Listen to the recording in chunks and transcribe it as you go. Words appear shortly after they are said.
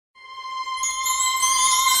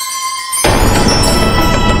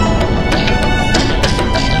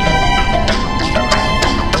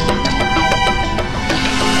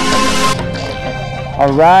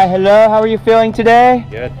All right, hello, how are you feeling today?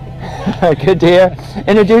 Good. Good to hear.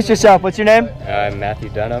 Introduce yourself, what's your name? I'm Matthew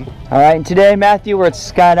Dunham. All right, and today, Matthew, we're at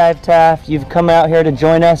Skydive Taft. You've come out here to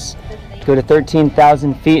join us to go to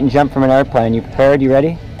 13,000 feet and jump from an airplane. You prepared? You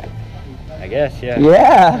ready? I guess, yeah.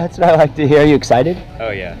 Yeah, that's what I like to hear. You excited? Oh,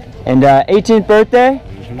 yeah. And 18th birthday?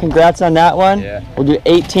 Congrats on that one. Yeah. We'll do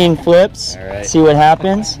 18 flips, all right. See what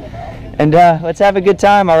happens. And let's have a good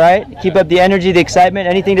time, all right? Keep up the energy, the excitement.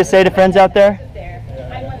 Anything to say to friends out there?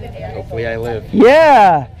 Hopefully I live.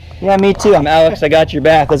 Yeah. Yeah, me too. I'm Alex. I got your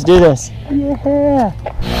back. Let's do this. Yeah.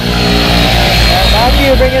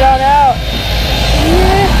 Matthew, bring it on out.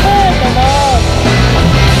 Yeah, come on.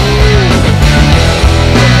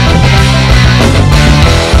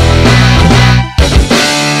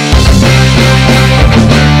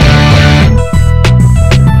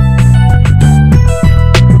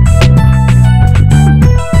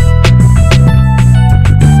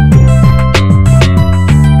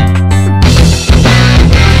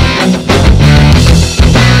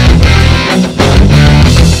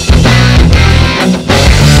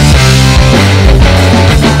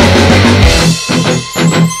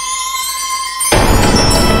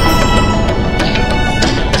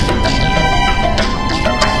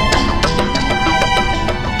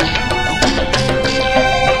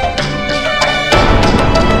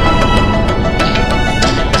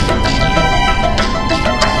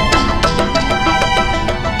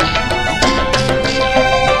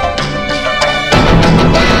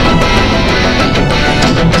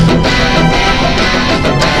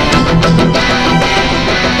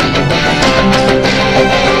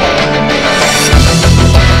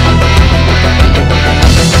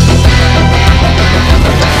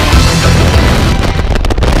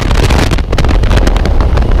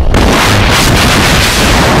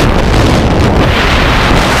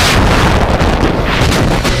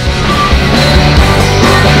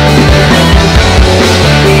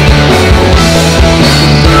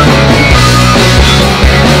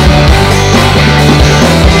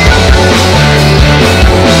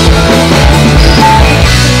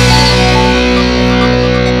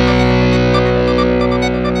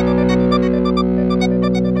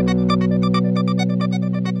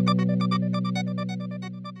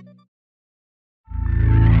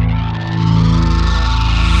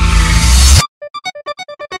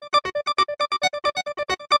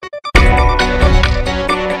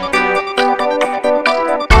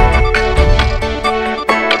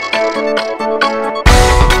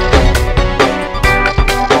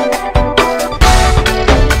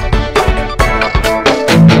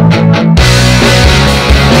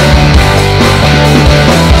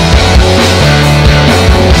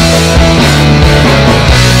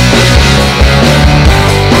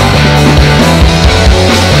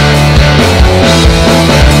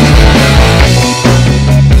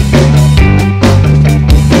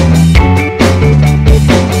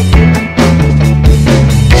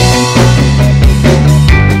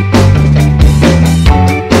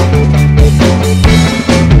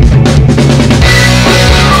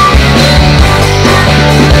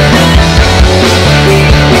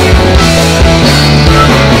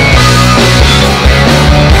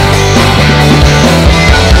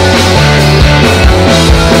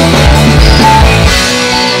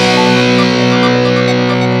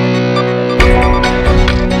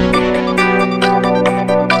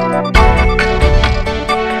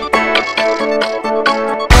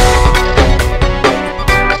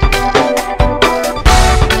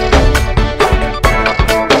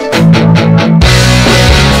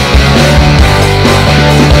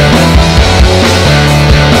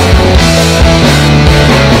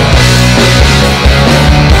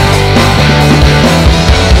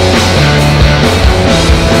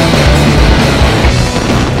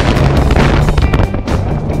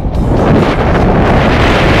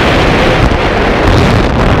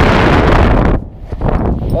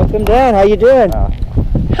 Welcome down. How you doing? All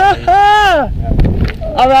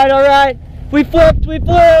right. We flipped. We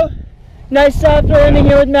flew. Nice soft landing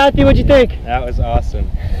here with Matthew. What'd you think? That was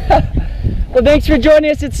awesome. Well, thanks for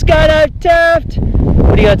joining us at Skydive Taft.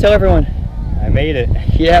 What do you got to tell everyone? I made it.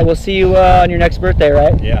 Yeah, we'll see you on your next birthday,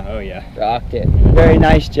 right? Yeah. Oh, yeah. Rocked it. Very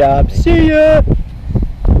nice job. See ya.